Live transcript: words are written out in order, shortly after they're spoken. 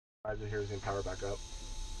Riser here is going to power back up.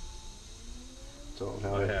 So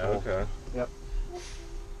now okay. Yep.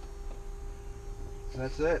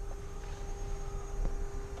 That's it.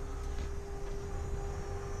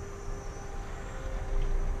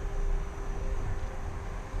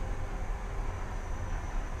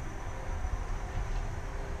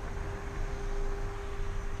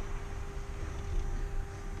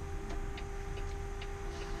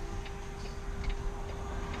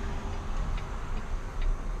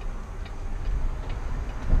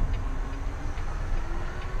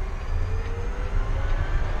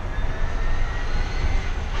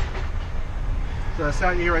 So the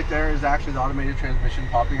sound you hear right there is actually the automated transmission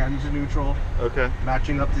popping into neutral. Okay.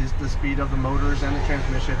 Matching up the speed of the motors and the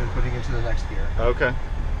transmission and putting into the next gear. Okay.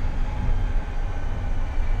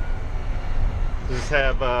 Does this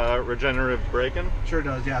have regenerative braking? Sure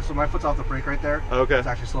does, yeah. So my foot's off the brake right there. Okay. It's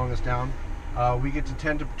actually slowing us down. We get to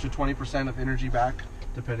 10 to 20% of energy back,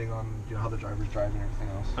 depending on how the driver's driving and everything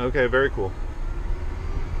else. Okay, very cool.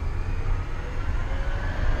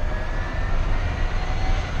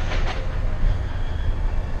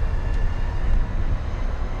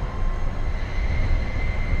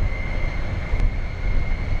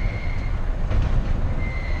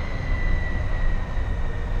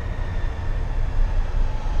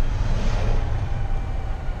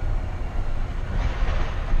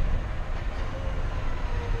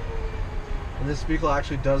 And this vehicle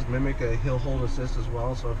actually does mimic a hill hold assist as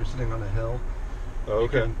well. So if you're sitting on a hill,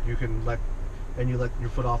 okay, you can let your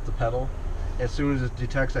foot off the pedal. As soon as it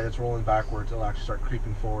detects that it's rolling backwards, it'll actually start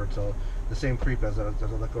creeping forward. So the same creep as I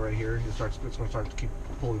let go right here, it's going to start to keep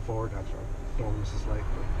pulling forward. That's right. Don't want to miss this light.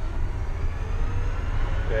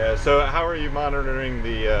 But. Yeah. So how are you monitoring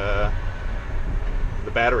the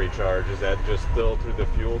battery charge? Is that just still through the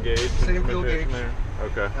fuel gauge? Same fuel gauge. There?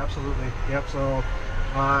 Okay. Absolutely. Yep. So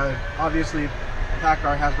obviously,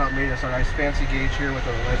 PACCAR has not made us a nice fancy gauge here with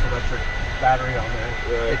a nice electric battery on there.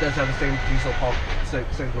 Right. It does have the same diesel pump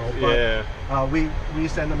signal. But, yeah. We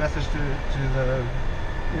send a message to the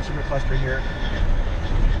instrument cluster here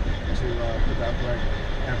to put that right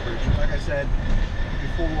amperage. Like I said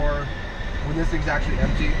before, when this thing's actually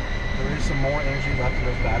empty, there is some more energy left in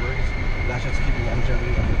those batteries. That's just keeping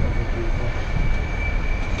longevity of the vehicle.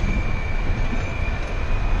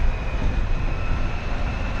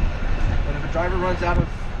 But if a driver runs out of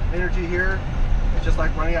energy here, it's just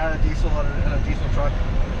like running out of diesel in a diesel truck.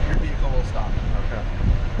 Your vehicle will stop. Okay.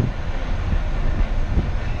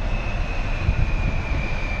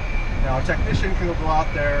 Now a technician can go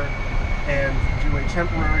out there and do a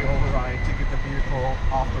temporary override to get the vehicle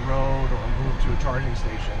off the road or move to a charging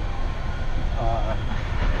station.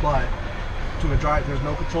 But to a driver, there's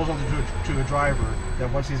no controls on to a driver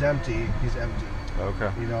that once he's empty, he's empty.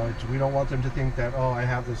 Okay. We don't want them to think that, oh, I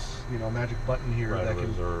have this magic button here right, that can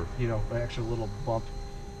reserve. An extra little bump.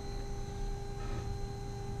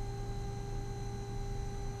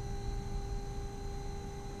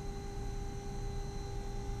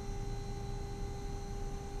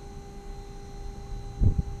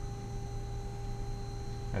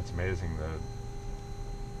 That's amazing, the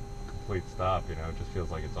complete stop, it just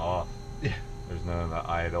feels like it's off. Yeah. There's none of the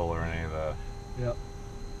idle or any of the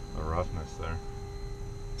the roughness there.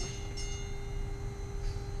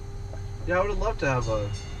 Yeah, I would have loved to have a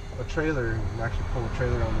trailer and actually pull a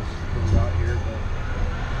trailer on this little route here, but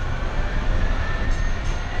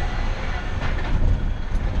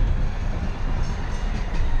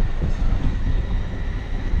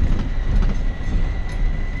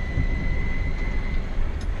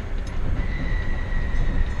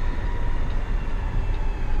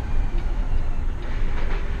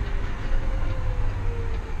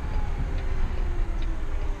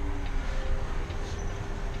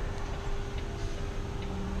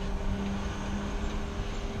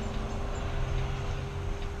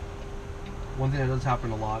one thing that does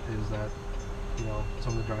happen a lot is that,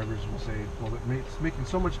 some of the drivers will say, well, it's making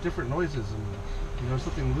so much different noises and,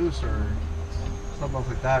 something loose or something else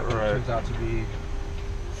like that. But right. It turns out to be...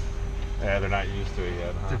 Yeah, they're not used to it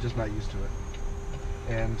yet, huh? They're just not used to it.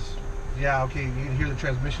 And, yeah, okay, you can hear the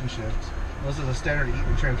transmission shift. This is a standard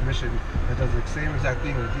Eaton transmission that does the same exact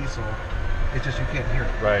thing with a diesel. It's just you can't hear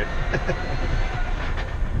it. Right.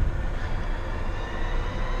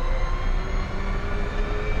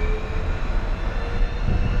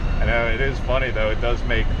 I know, it is funny though, it does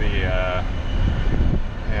make the,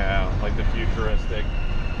 like the futuristic,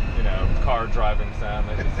 car driving sound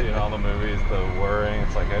that you see in all the movies, the whirring,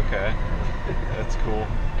 it's like, okay, that's cool.